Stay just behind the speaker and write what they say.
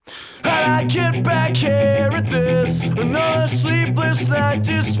How'd I get back here at this? Another sleepless night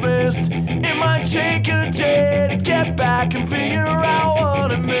dismissed. It might take a day to get back and figure out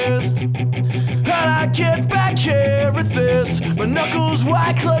what I missed. How'd I get back here at this? My knuckles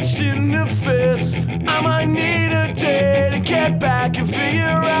white clutched in a fist. I might need a day to get back and figure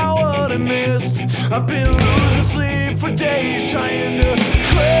out what I missed. I've been losing sleep for days trying to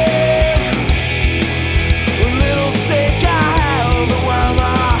clear a little stake I held around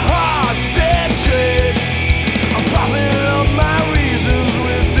my heart betrayed. I'm propping up my reasons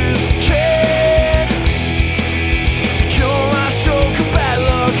with this kid to cure my stroke of bad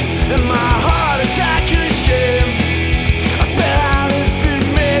luck and my heart attack of shame. I bet out if it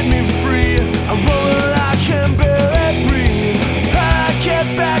made me free, I roll I can barely breathe. I get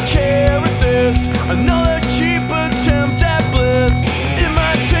back here with this, another cheap attempt at bliss. It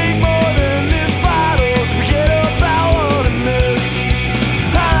might take more than this bottle to forget about what I missed.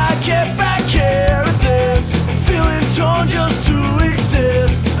 I get back here with this, feeling torn just to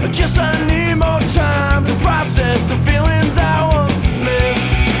exist. I guess I need more time to process the feelings I once dismissed.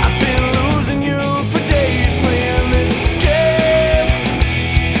 I've been losing you for days playing this game.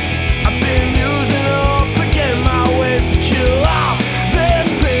 I've been using up again my ways to kill off this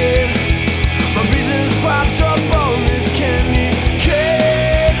pain. My reasons propped up on this candy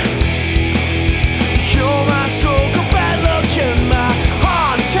cane to cure my stroke of bad luck and my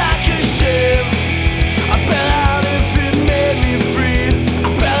heart attack of shame. I bet out if it made me free, I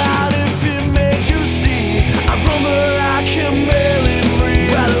bet out if it made you see. I run but I can barely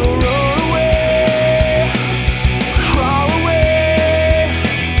breathe. Rather run away, crawl away.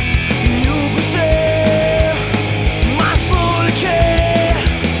 You perceive my slow decay.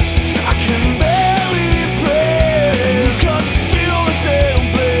 I can barely breathe. It's got to seal the fatal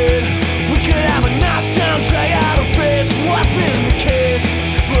blade. We could have a knockdown, drag out a face, wipe in the case,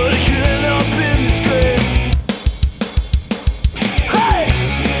 but it could end up in disgrace. Hey!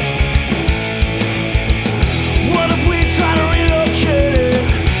 What if we try to relocate it?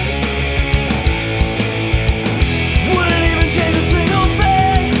 Wouldn't even change a single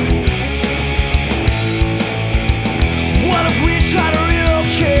thing. What if we try to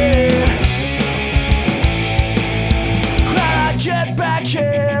relocate it? How'd I get back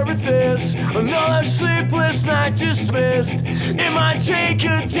here with this? Another sleepless night dismissed. It might take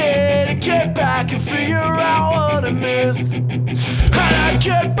a day to get back and figure out what I missed. How'd I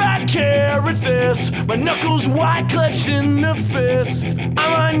get back here with this? My knuckles white clutched in a fist. I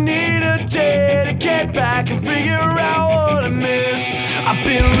might need a day to get back and figure out what I missed. I've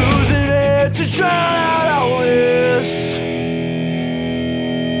been losing it to drown out all this.